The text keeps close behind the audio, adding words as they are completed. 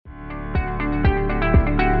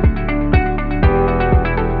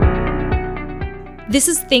This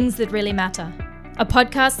is Things That Really Matter, a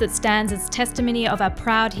podcast that stands as testimony of our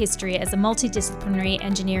proud history as a multi-disciplinary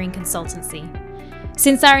engineering consultancy.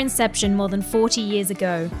 Since our inception more than 40 years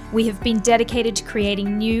ago, we have been dedicated to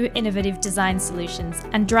creating new, innovative design solutions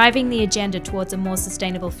and driving the agenda towards a more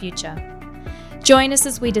sustainable future. Join us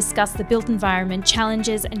as we discuss the built environment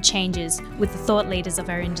challenges and changes with the thought leaders of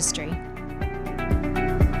our industry.